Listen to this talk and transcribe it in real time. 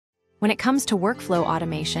When it comes to workflow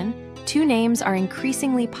automation, two names are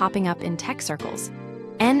increasingly popping up in tech circles: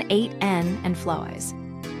 N8N and Flowise.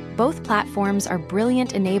 Both platforms are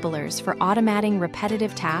brilliant enablers for automating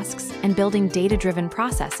repetitive tasks and building data-driven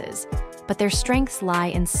processes, but their strengths lie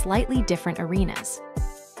in slightly different arenas.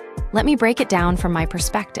 Let me break it down from my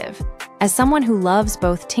perspective, as someone who loves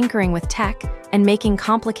both tinkering with tech and making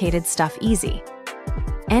complicated stuff easy.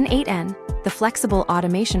 N8N, the flexible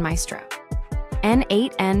automation maestro.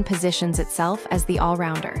 N8N positions itself as the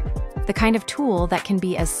all-rounder, the kind of tool that can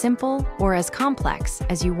be as simple or as complex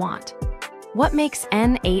as you want. What makes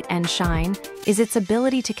N8N shine is its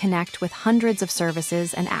ability to connect with hundreds of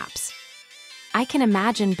services and apps. I can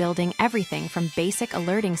imagine building everything from basic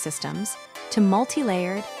alerting systems to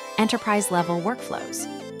multi-layered, enterprise-level workflows.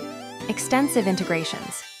 Extensive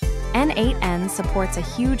integrations. N8N supports a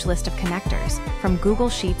huge list of connectors, from Google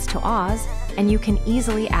Sheets to Oz, and you can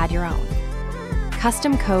easily add your own.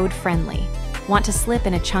 Custom code friendly. Want to slip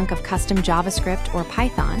in a chunk of custom JavaScript or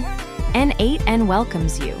Python? N8N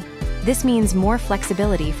welcomes you. This means more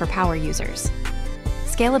flexibility for power users.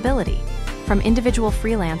 Scalability. From individual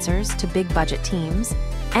freelancers to big budget teams,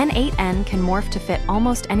 N8N can morph to fit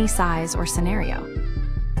almost any size or scenario.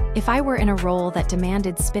 If I were in a role that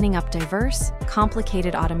demanded spinning up diverse,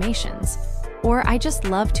 complicated automations, or I just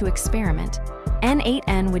love to experiment,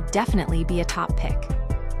 N8N would definitely be a top pick.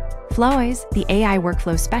 Flowise, the AI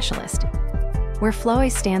workflow specialist. Where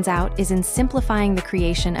Flowise stands out is in simplifying the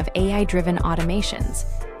creation of AI-driven automations,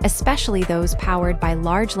 especially those powered by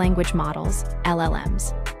large language models,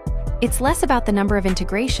 LLMs. It's less about the number of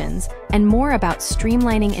integrations and more about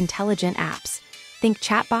streamlining intelligent apps. Think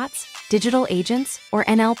chatbots, digital agents, or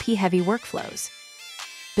NLP-heavy workflows.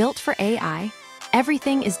 Built for AI,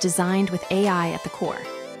 everything is designed with AI at the core.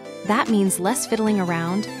 That means less fiddling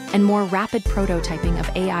around and more rapid prototyping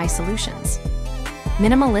of AI solutions.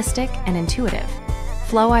 Minimalistic and intuitive,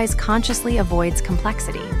 Flowise consciously avoids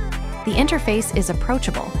complexity. The interface is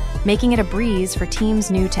approachable, making it a breeze for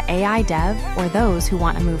teams new to AI dev or those who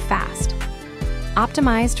want to move fast.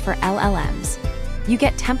 Optimized for LLMs. You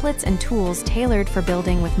get templates and tools tailored for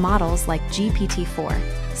building with models like GPT-4,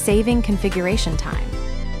 saving configuration time.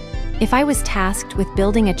 If I was tasked with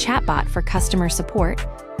building a chatbot for customer support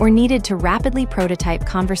or needed to rapidly prototype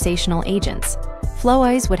conversational agents,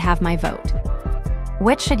 Flowise would have my vote.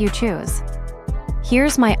 Which should you choose?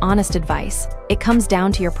 Here's my honest advice. It comes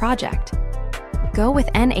down to your project. Go with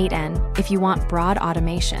N8N if you want broad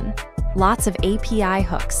automation, lots of API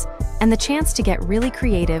hooks, and the chance to get really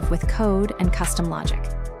creative with code and custom logic.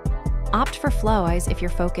 Opt for Flowise if your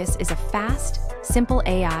focus is a fast, simple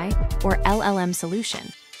AI or LLM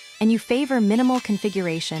solution, and you favor minimal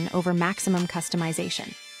configuration over maximum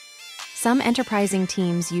customization. Some enterprising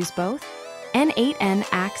teams use both. N8N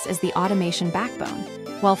acts as the automation backbone,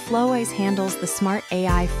 while Flowise handles the smart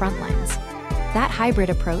AI frontlines. That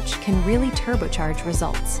hybrid approach can really turbocharge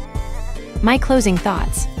results. My closing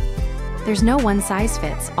thoughts. There's no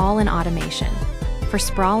one-size-fits-all in automation. For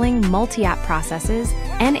sprawling, multi-app processes,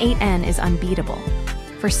 N8N is unbeatable.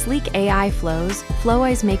 For sleek AI flows,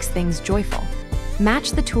 Flowise makes things joyful.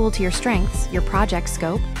 Match the tool to your strengths, your project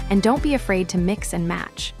scope, and don't be afraid to mix and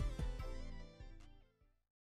match.